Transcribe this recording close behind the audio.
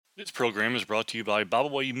This program is brought to you by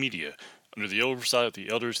Bible Way Media, under the oversight of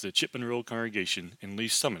the elders of the Chipman Road Congregation in Lee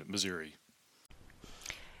Summit, Missouri.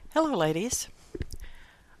 Hello, ladies.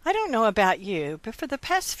 I don't know about you, but for the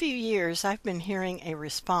past few years I've been hearing a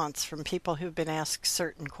response from people who've been asked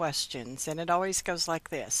certain questions, and it always goes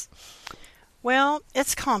like this. Well,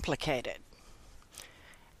 it's complicated.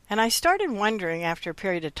 And I started wondering after a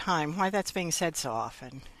period of time why that's being said so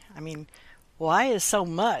often. Why is so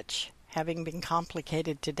much having been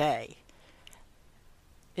complicated today?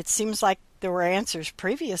 It seems like there were answers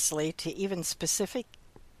previously to even specific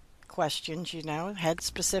questions, had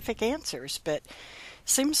specific answers, but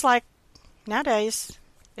seems like nowadays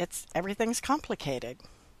everything's complicated.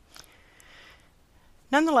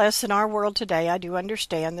 Nonetheless, in our world today, I do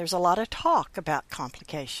understand there's a lot of talk about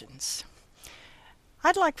complications.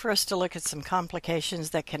 I'd like for us to look at some complications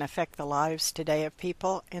that can affect the lives today of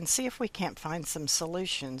people and see if we can't find some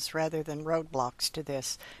solutions rather than roadblocks to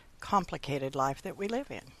this complicated life that we live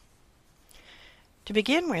in. To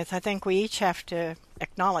begin with, I think we each have to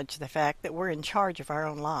acknowledge the fact that we're in charge of our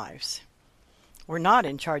own lives. We're not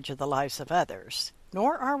in charge of the lives of others,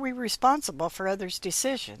 nor are we responsible for others'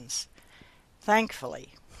 decisions.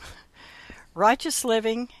 Thankfully. Righteous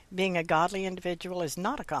living, being a godly individual, is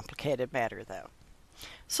not a complicated matter, though.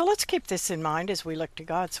 So let's keep this in mind as we look to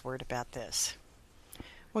God's Word about this.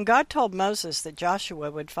 When God told Moses that Joshua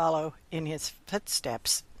would follow in his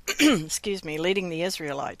footsteps, leading the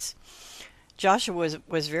Israelites, Joshua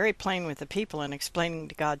was very plain with the people in explaining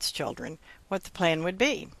to God's children what the plan would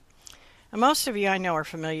be. And most of you I know are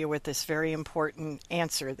familiar with this very important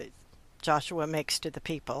answer that Joshua makes to the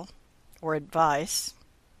people, or advice.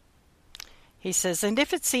 He says, "And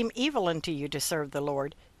if it seem evil unto you to serve the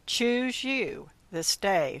Lord, choose you this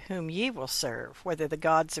day whom ye will serve, whether the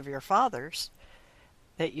gods of your fathers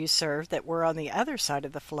that you served that were on the other side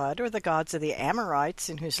of the flood, or the gods of the Amorites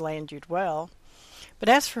in whose land you dwell. But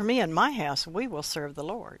as for me and my house, we will serve the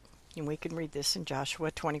Lord." And we can read this in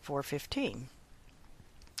Joshua 24:15.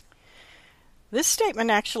 This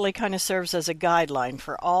statement actually kind of serves as a guideline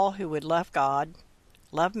for all who would love God,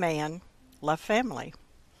 love man, love family.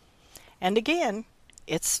 And again,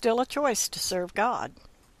 it's still a choice to serve God.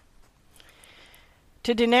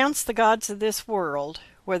 To denounce the gods of this world,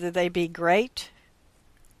 whether they be great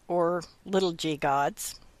or little g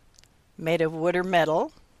gods, made of wood or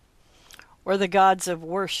metal, or the gods of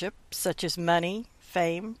worship, such as money,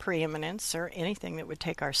 fame, preeminence, or anything that would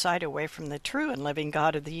take our sight away from the true and living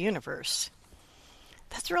God of the universe.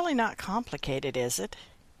 That's really not complicated, is it?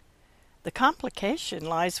 The complication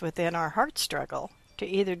lies within our heart struggle to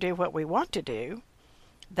either do what we want to do,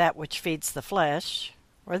 that which feeds the flesh,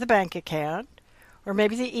 or the bank account, or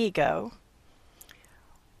maybe the ego,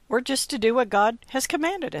 or just to do what God has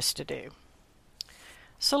commanded us to do.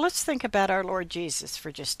 So let's think about our Lord Jesus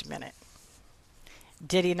for just a minute.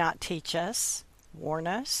 Did he not teach us, warn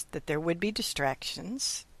us, that there would be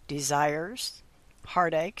distractions, desires,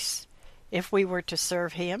 heartaches, if we were to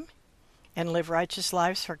serve him and live righteous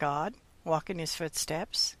lives for God, walk in his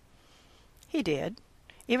footsteps? He did.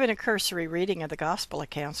 Even a cursory reading of the gospel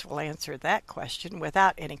accounts will answer that question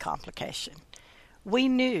without any complication. We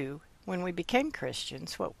knew when we became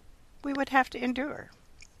Christians what we would have to endure.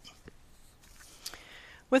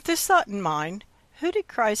 With this thought in mind, who did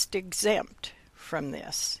Christ exempt from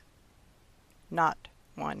this? Not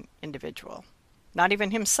one individual. Not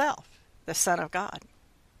even himself, the Son of God.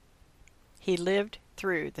 He lived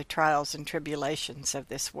through the trials and tribulations of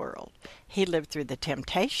this world. He lived through the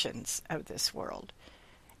temptations of this world,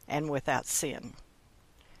 and without sin.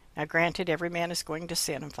 Now granted, every man is going to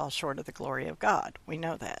sin and fall short of the glory of God. We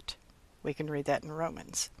know that. We can read that in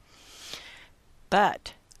Romans.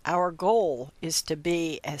 But our goal is to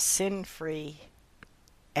be as sin-free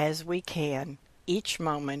as we can each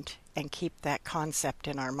moment and keep that concept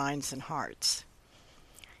in our minds and hearts.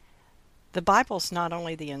 The Bible's not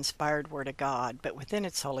only the inspired Word of God, but within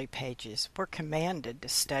its holy pages, we're commanded to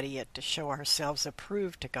study it to show ourselves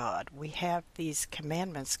approved to God. We have these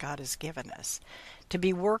commandments God has given us to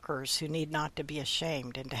be workers who need not to be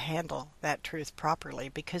ashamed and to handle that truth properly,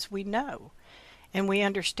 because we know and we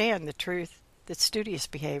understand the truth that studious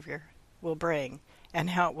behavior will bring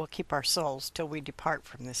and how it will keep our souls till we depart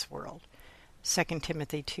from this world. 2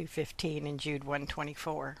 Timothy 2:15 and Jude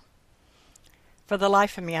 1:24. For the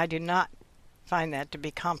life of me, I do not find that to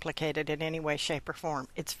be complicated in any way, shape, or form.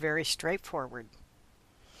 It's very straightforward.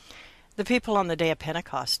 The people on the day of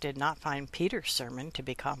Pentecost did not find Peter's sermon to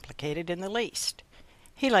be complicated in the least.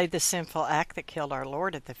 He laid the sinful act that killed our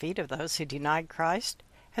Lord at the feet of those who denied Christ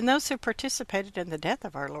and those who participated in the death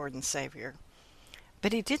of our Lord and Savior.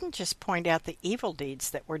 But he didn't just point out the evil deeds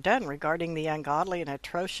that were done regarding the ungodly and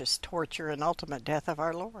atrocious torture and ultimate death of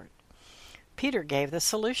our Lord. Peter gave the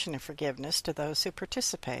solution of forgiveness to those who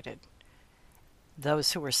participated,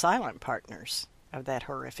 those who were silent partners of that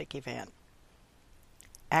horrific event.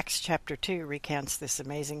 Acts chapter 2 recounts this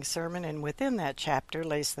amazing sermon, and within that chapter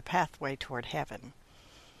lays the pathway toward heaven.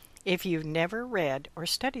 If you've never read or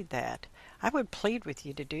studied that, I would plead with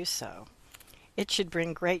you to do so. It should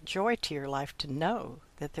bring great joy to your life to know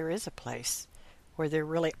that there is a place where there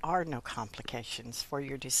really are no complications for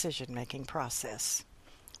your decision-making process,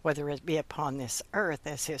 whether it be upon this earth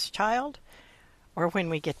as His child, or when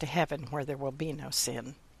we get to heaven where there will be no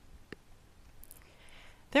sin.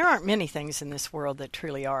 There aren't many things in this world that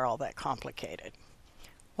truly are all that complicated.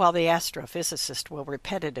 While the astrophysicist will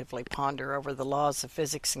repetitively ponder over the laws of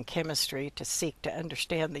physics and chemistry to seek to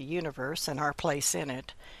understand the universe and our place in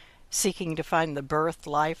it, seeking to find the birth,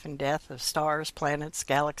 life, and death of stars, planets,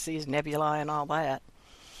 galaxies, nebulae, and all that,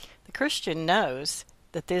 the Christian knows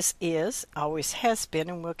that this is, always has been,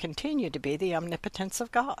 and will continue to be the omnipotence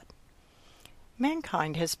of God.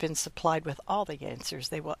 Mankind has been supplied with all the answers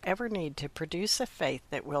they will ever need to produce a faith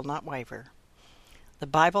that will not waver. The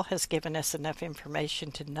Bible has given us enough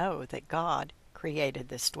information to know that God created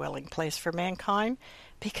this dwelling place for mankind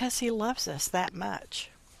because He loves us that much.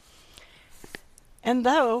 And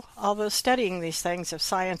although studying these things of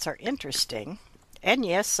science are interesting, and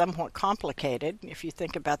yes, somewhat complicated, if you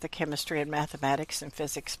think about the chemistry and mathematics and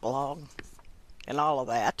physics belong and all of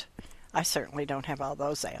that, I certainly don't have all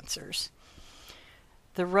those answers.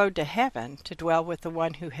 The road to heaven, to dwell with the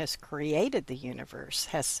one who has created the universe,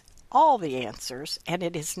 has all the answers, and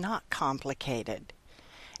it is not complicated,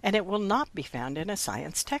 and it will not be found in a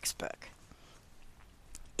science textbook.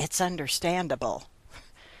 It's understandable.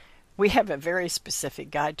 We have a very specific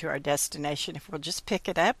guide to our destination if we'll just pick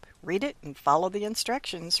it up, read it, and follow the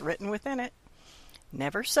instructions written within it,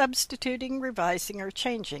 never substituting, revising, or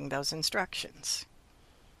changing those instructions.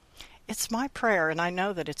 It's my prayer, and I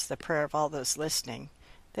know that it's the prayer of all those listening,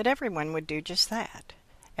 that everyone would do just that,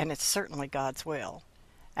 and it's certainly God's will.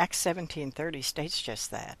 Acts 17:30 states just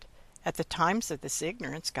that. At the times of this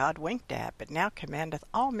ignorance God winked at, but now commandeth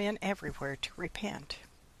all men everywhere to repent.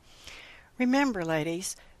 Remember,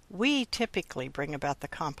 ladies, we typically bring about the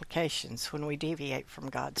complications when we deviate from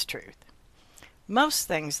God's truth. Most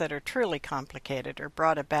things that are truly complicated are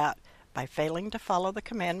brought about by failing to follow the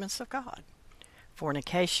commandments of God.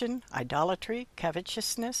 Fornication, idolatry,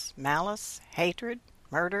 covetousness, malice, hatred,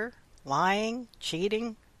 murder, lying,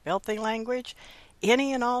 cheating, filthy language,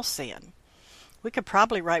 any and all sin. We could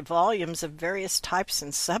probably write volumes of various types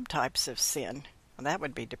and subtypes of sin. Well, that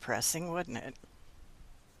would be depressing, wouldn't it?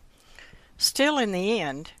 Still, in the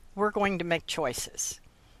end, we're going to make choices.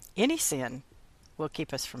 Any sin will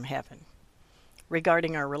keep us from heaven.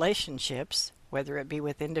 Regarding our relationships, whether it be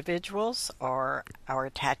with individuals or our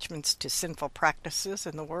attachments to sinful practices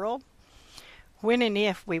in the world, when and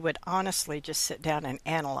if we would honestly just sit down and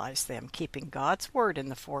analyze them, keeping God's Word in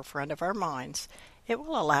the forefront of our minds, it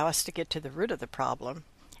will allow us to get to the root of the problem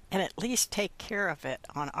and at least take care of it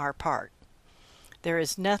on our part. There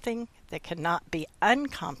is nothing that cannot be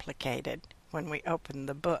uncomplicated when we open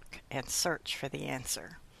the book and search for the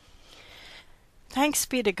answer. Thanks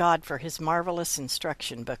be to God for His marvelous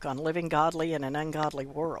instruction book on living godly in an ungodly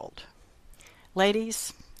world.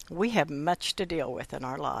 Ladies, we have much to deal with in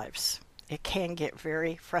our lives. It can get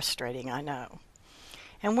very frustrating, I know.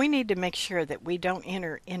 And we need to make sure that we don't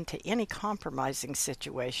enter into any compromising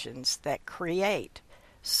situations that create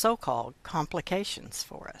so-called complications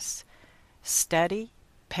for us. Study,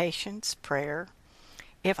 patience, prayer.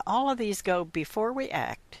 If all of these go before we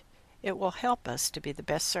act, it will help us to be the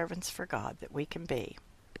best servants for God that we can be.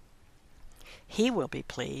 He will be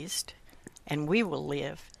pleased, and we will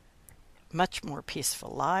live much more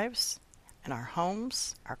peaceful lives, and our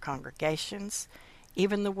homes, our congregations,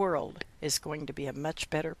 even the world is going to be a much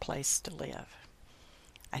better place to live.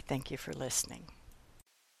 I thank you for listening.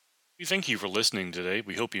 We thank you for listening today.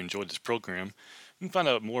 We hope you enjoyed this program. You can find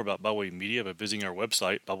out more about Byway Media by visiting our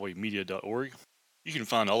website, bywaymedia.org. You can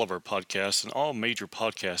find all of our podcasts on all major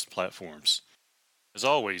podcast platforms. As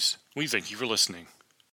always, we thank you for listening.